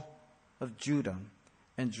all of Judah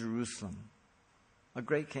and Jerusalem. A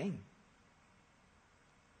great king.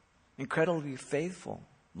 Incredibly faithful,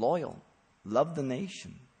 loyal, loved the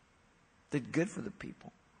nation, did good for the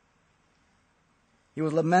people. He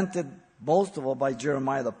was lamented most of all by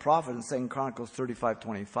Jeremiah the prophet in 2 Chronicles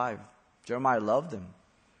 35:25. Jeremiah loved him.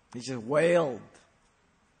 He just wailed.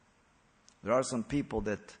 There are some people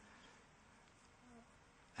that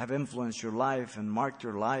have influenced your life and marked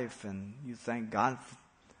your life, and you thank God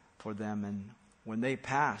for them. And when they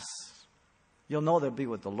pass, you'll know they'll be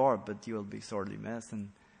with the Lord, but you will be sorely missed,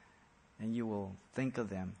 and you will think of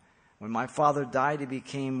them. When my father died, he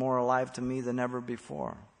became more alive to me than ever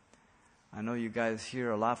before. I know you guys hear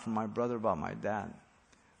a lot from my brother about my dad.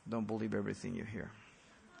 Don't believe everything you hear.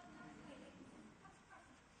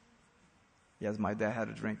 Yes, my dad had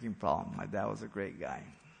a drinking problem. My dad was a great guy.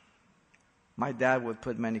 My dad would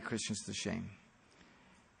put many Christians to shame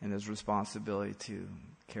in his responsibility to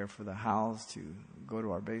care for the house, to go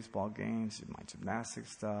to our baseball games, do my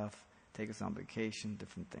gymnastics stuff, take us on vacation,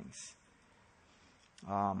 different things.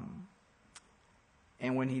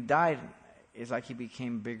 And when he died, it's like he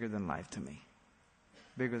became bigger than life to me.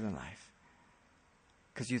 Bigger than life.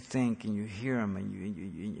 Because you think and you hear Him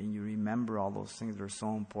and you remember all those things that are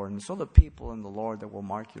so important. So the people in the Lord that will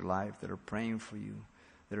mark your life, that are praying for you,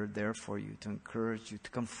 that are there for you, to encourage you, to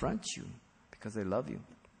confront you, because they love you.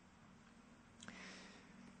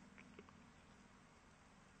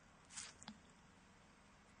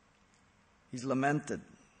 He's lamented.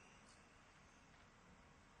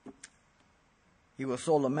 He was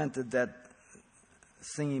so lamented that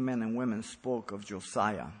singing men and women spoke of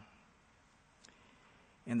Josiah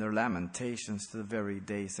in their lamentations to the very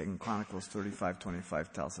day. 2 Chronicles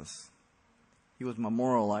 35:25 tells us. He was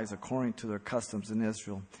memorialized according to their customs in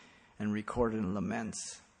Israel and recorded in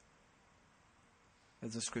laments,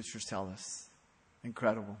 as the scriptures tell us.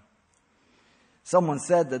 Incredible. Someone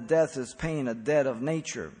said that death is paying a debt of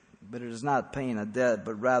nature, but it is not paying a debt,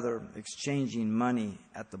 but rather exchanging money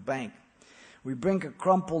at the bank. We bring a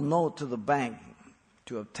crumpled note to the bank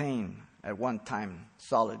to obtain, at one time,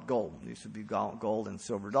 solid gold. It used to be gold and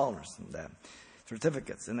silver dollars and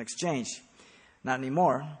certificates in exchange. Not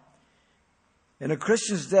anymore. In a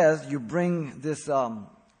Christian's death, you bring this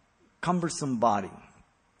cumbersome body,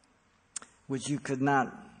 which you could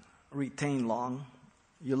not retain long.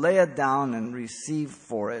 You lay it down and receive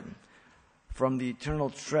for it from the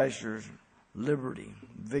eternal treasure, liberty,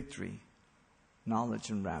 victory,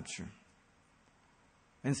 knowledge, and rapture.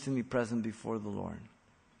 Instantly present before the Lord.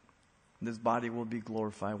 This body will be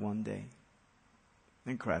glorified one day.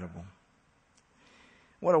 Incredible.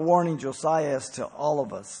 What a warning Josiah is to all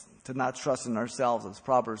of us to not trust in ourselves, as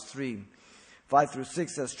Proverbs 3:5-6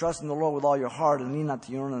 says, trust in the Lord with all your heart and lean not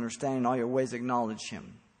to your own understanding. In all your ways acknowledge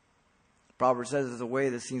Him. Proverbs says it's a way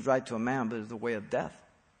that seems right to a man, but it's the way of death.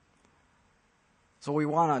 So we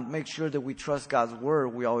want to make sure that we trust God's Word.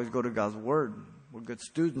 We always go to God's Word. We're good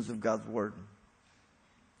students of God's Word.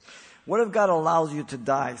 What if God allows you to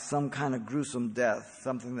die some kind of gruesome death,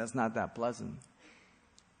 something that's not that pleasant?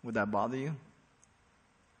 Would that bother you?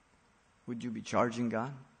 Would you be charging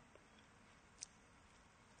God?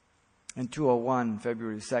 In 2001,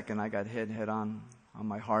 February 2nd, I got hit head-on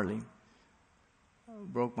my Harley.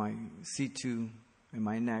 Broke my C2 in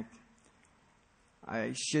my neck.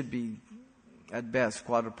 I should be, at best,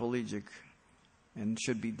 quadriplegic and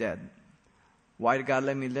should be dead. Why did God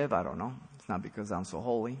let me live? I don't know. It's not because I'm so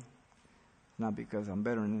holy. It's not because I'm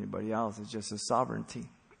better than anybody else. It's just His sovereignty.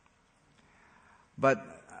 But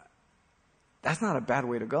that's not a bad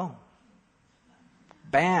way to go.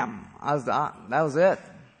 Bam! That was it.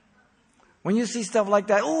 When you see stuff like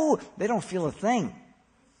that, ooh, they don't feel a thing.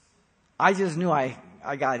 I just knew I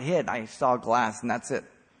got hit. I saw glass and that's it.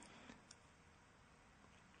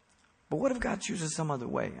 But what if God chooses some other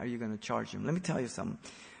way? Are you going to charge Him? Let me tell you something.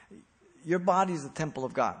 Your body is the temple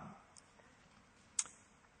of God.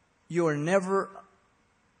 You are never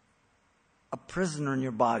a prisoner in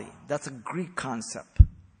your body. That's a Greek concept.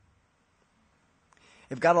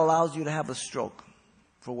 If God allows you to have a stroke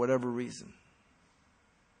for whatever reason,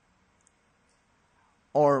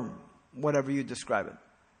 or whatever you describe it,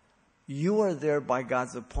 you are there by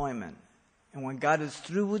God's appointment. And when God is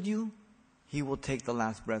through with you, He will take the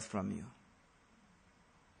last breath from you.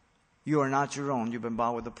 You are not your own. You've been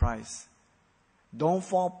bought with a price. Don't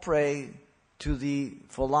fall prey to the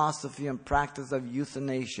philosophy and practice of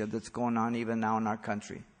euthanasia that's going on even now in our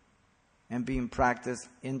country and being practiced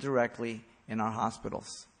indirectly in our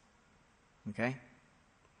hospitals. Okay?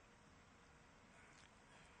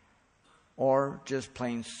 Or just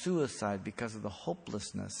plain suicide because of the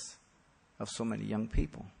hopelessness of so many young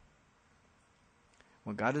people.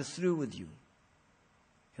 When God is through with you,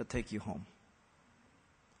 He'll take you home.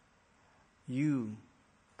 You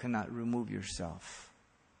cannot remove yourself.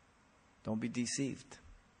 Don't be deceived.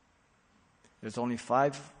 There's only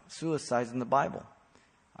 5 suicides in the Bible.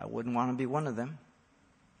 I wouldn't want to be one of them.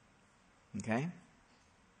 Okay?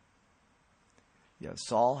 You have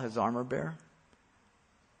Saul, his armor bearer,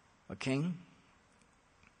 a king.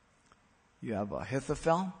 You have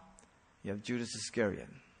Ahithophel. You have Judas Iscariot.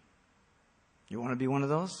 You want to be one of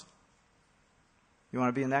those? You want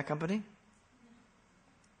to be in that company?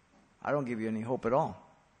 I don't give you any hope at all.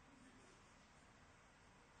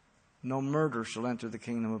 No murder shall enter the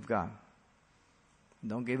kingdom of God.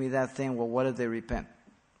 Don't give me that thing, well, what did they repent?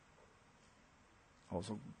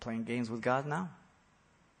 Also playing games with God now?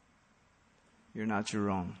 You're not your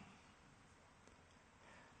own.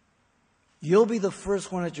 You'll be the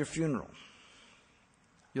first one at your funeral.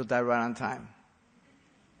 You'll die right on time.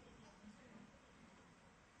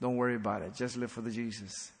 Don't worry about it. Just live for the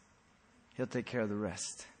Jesus. He'll take care of the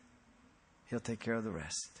rest. He'll take care of the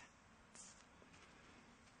rest.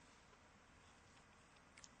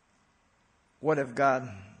 What if God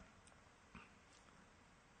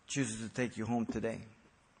chooses to take you home today?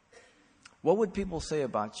 what would people say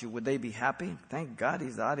about you? Would they be happy? Thank God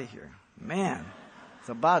he's out of here. Man, it's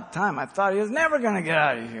about time. I thought he was never going to get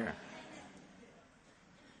out of here.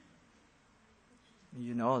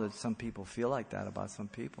 You know that some people feel like that about some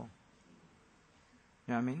people.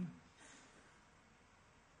 You know what I mean?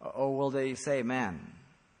 Or will they say, man,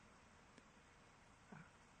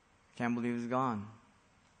 can't believe he's gone.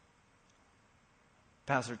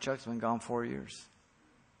 Pastor Chuck's been gone 4 years.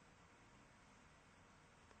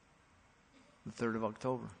 The 3rd of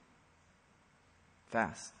October.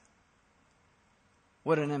 Fast.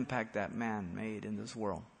 What an impact that man made in this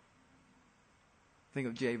world. Think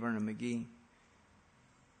of J. Vernon McGee.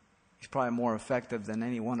 He's probably more effective than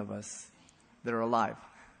any one of us that are alive.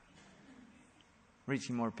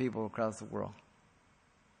 Reaching more people across the world.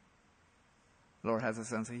 The Lord has a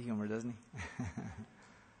sense of humor, doesn't he?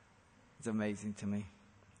 It's amazing to me.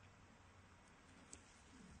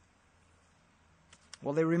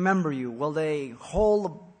 Will they remember you? Will they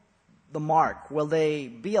hold the mark? Will they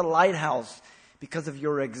be a lighthouse because of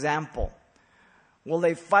your example? Will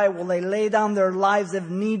they fight? Will they lay down their lives if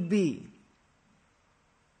need be?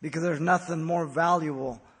 Because there's nothing more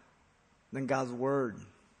valuable than God's Word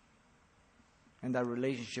and that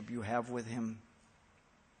relationship you have with Him.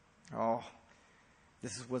 Oh,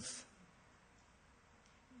 this is what's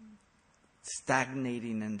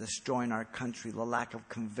stagnating and destroying our country, the lack of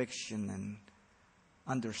conviction and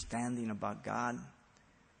understanding about God.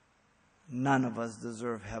 None of us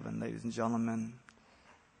deserve heaven, ladies and gentlemen.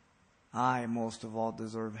 I, most of all,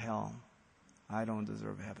 deserve hell. I don't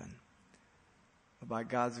deserve heaven. But by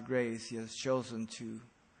God's grace, He has chosen to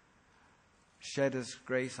shed His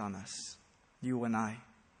grace on us, you and I,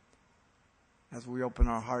 as we open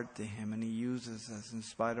our heart to Him, and He uses us in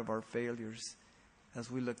spite of our failures,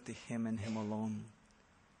 as we look to Him and Him alone,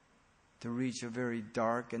 to reach a very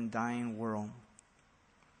dark and dying world.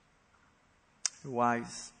 Your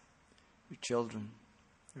wives, your children,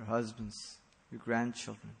 your husbands, your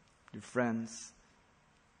grandchildren, your friends,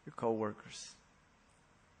 your co-workers,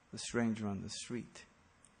 the stranger on the street.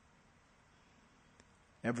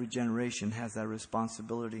 Every generation has that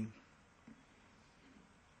responsibility.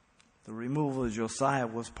 The removal of Josiah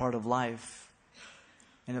was part of life.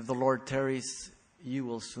 And if the Lord tarries, you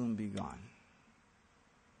will soon be gone.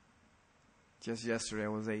 Just yesterday I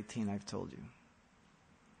was 18, I've told you.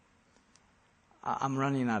 I'm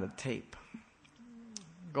running out of tape.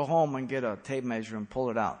 Go home and get a tape measure and pull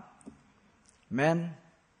it out. Men,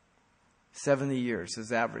 70 years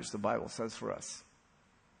is average, the Bible says for us.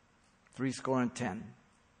 70.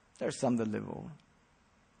 There's some that live over.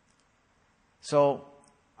 So,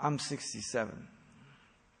 I'm 67.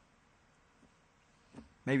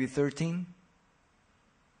 Maybe 13.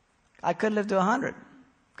 I could live to 100.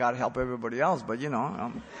 God help everybody else, but you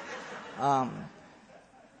know.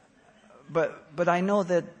 But I know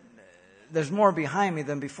that there's more behind me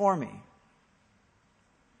than before me.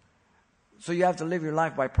 So you have to live your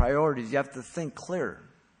life by priorities. You have to think clear.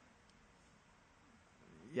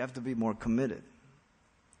 You have to be more committed.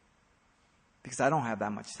 Because I don't have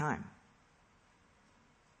that much time.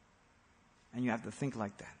 And you have to think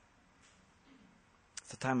like that.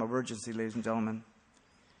 It's a time of urgency, ladies and gentlemen.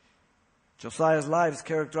 Josiah's life is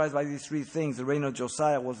characterized by these three things. The reign of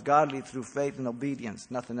Josiah was godly through faith and obedience.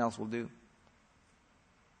 Nothing else will do.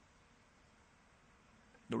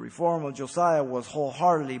 The reform of Josiah was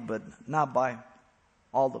wholeheartedly, but not by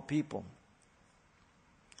all the people.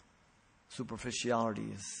 Superficiality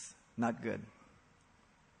is not good.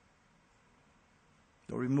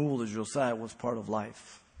 The removal of Josiah was part of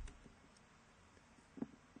life.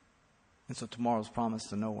 And so tomorrow's promised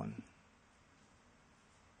to no one.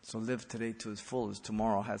 So live today to its fullest.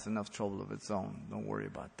 Tomorrow has enough trouble of its own. Don't worry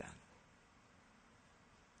about that.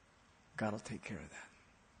 God will take care of that.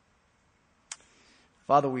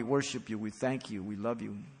 Father, we worship you. We thank you. We love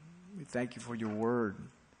you. We thank you for your word.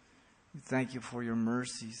 We thank you for your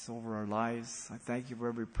mercies over our lives. I thank you for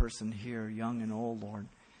every person here, young and old, Lord.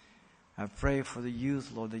 I pray for the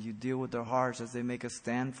youth, Lord, that you deal with their hearts as they make a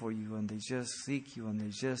stand for you and they just seek you and they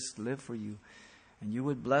just live for you. And you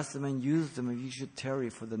would bless them and use them if you should tarry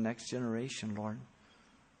for the next generation, Lord.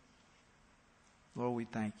 Lord, we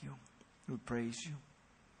thank you. We praise you.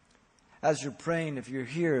 As you're praying, if you're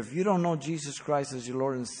here, if you don't know Jesus Christ as your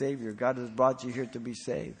Lord and Savior, God has brought you here to be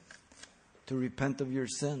saved, to repent of your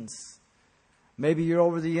sins. Maybe you're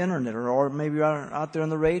over the internet or maybe you're out there on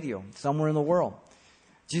the radio, somewhere in the world.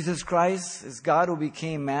 Jesus Christ is God who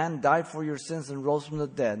became man, died for your sins and rose from the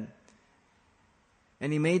dead.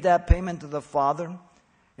 And He made that payment to the Father.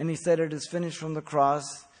 And He said it is finished from the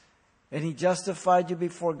cross. And He justified you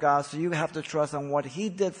before God, so you have to trust on what He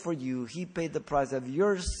did for you. He paid the price of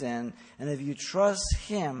your sin. And if you trust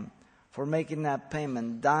Him for making that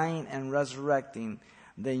payment, dying and resurrecting,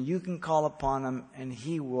 then you can call upon Him and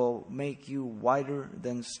He will make you whiter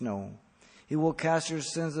than snow. He will cast your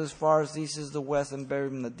sins as far as the east is the west and bury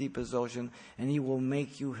them in the deepest ocean. And He will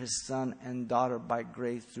make you His son and daughter by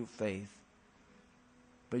grace through faith.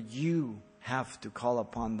 But you have to call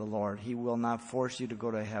upon the Lord. He will not force you to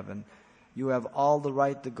go to heaven. You have all the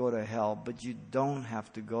right to go to hell, but you don't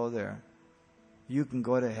have to go there. You can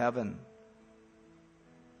go to heaven.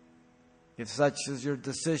 If such is your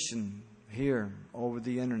decision here over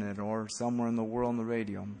the internet or somewhere in the world on the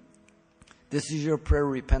radio, this is your prayer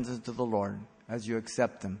of repentance to the Lord as you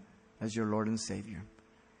accept Him as your Lord and Savior.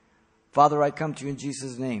 Father, I come to you in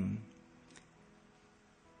Jesus' name.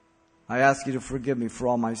 I ask you to forgive me for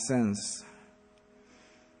all my sins.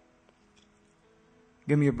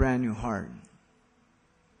 Give me a brand new heart.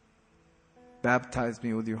 Baptize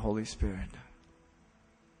me with your Holy Spirit.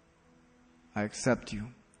 I accept you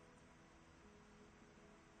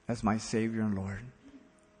as my Savior and Lord.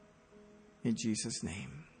 In Jesus'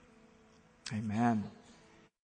 name, amen.